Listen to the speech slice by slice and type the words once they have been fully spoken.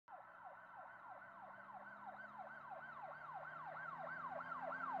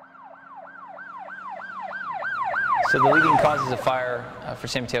So the leading causes of fire for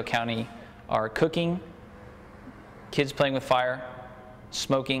San Mateo County are cooking, kids playing with fire,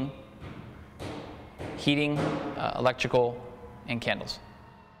 smoking, heating, electrical, and candles.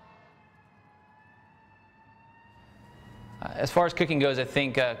 As far as cooking goes, I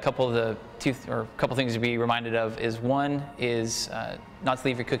think a couple things to be reminded of is one is not to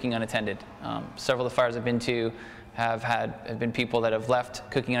leave your cooking unattended. Several of the fires I've been to have been people that have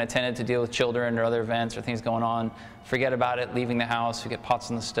left cooking unattended to deal with children or other events or things going on. Forget about it, leaving the house, you get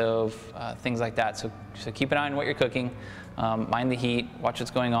pots on the stove, things like that. So keep an eye on what you're cooking, mind the heat, watch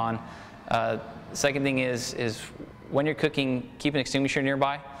what's going on. The second thing is when you're cooking, keep an extinguisher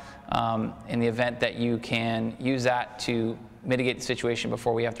nearby in the event that you can use that to mitigate the situation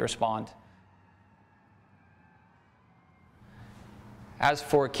before we have to respond. As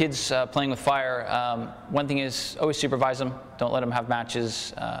for kids playing with fire, one thing is always supervise them. Don't let them have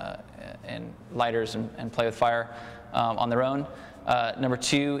matches and lighters and play with fire on their own. Number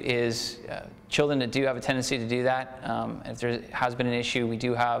two is children that do have a tendency to do that. If there has been an issue, we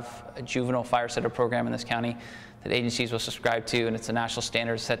do have a juvenile fire setup program in this county that agencies will subscribe to, and it's a national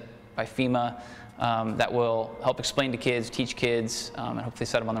standard set by FEMA that will help explain to kids, teach kids, and hopefully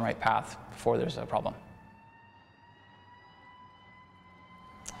set them on the right path before there's a problem.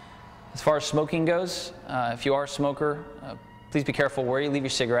 As far as smoking goes, if you are a smoker, please be careful where you leave your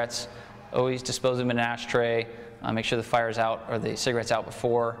cigarettes. Always dispose them in an ashtray. Make sure the fire's out or the cigarette's out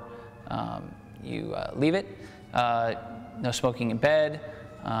before you leave it. No smoking in bed.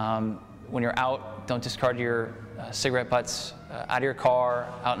 When you're out, don't discard your cigarette butts out of your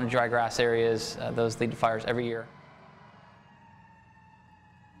car, out in the dry grass areas. Those lead to fires every year.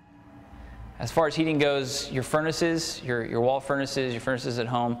 As far as heating goes, your furnaces, your wall furnaces, your furnaces at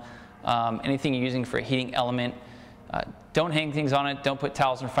home, anything you're using for a heating element, don't hang things on it, don't put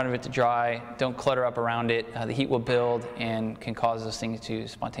towels in front of it to dry, don't clutter up around it. The heat will build and can cause those things to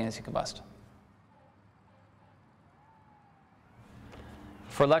spontaneously combust.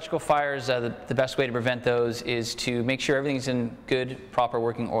 For electrical fires, the best way to prevent those is to make sure everything's in good, proper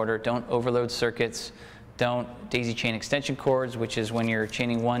working order. Don't overload circuits. Don't daisy chain extension cords, which is when you're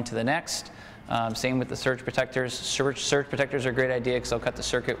chaining one to the next. Same with the surge protectors. Surge protectors are a great idea because they'll cut the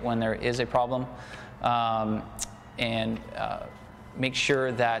circuit when there is a problem. Make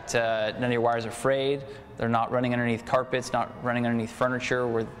sure that none of your wires are frayed. They're not running underneath carpets, not running underneath furniture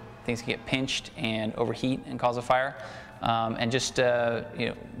where things can get pinched and overheat and cause a fire. And just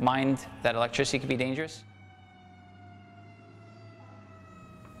mind that electricity can be dangerous.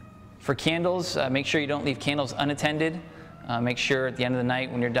 For candles, make sure you don't leave candles unattended. Make sure at the end of the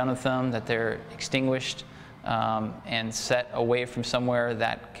night when you're done with them that they're extinguished and set away from somewhere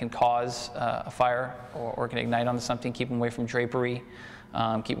that can cause a fire or can ignite onto something. Keep them away from drapery,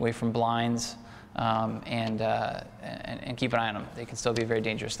 keep away from blinds, and keep an eye on them. They can still be a very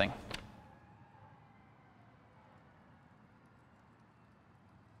dangerous thing.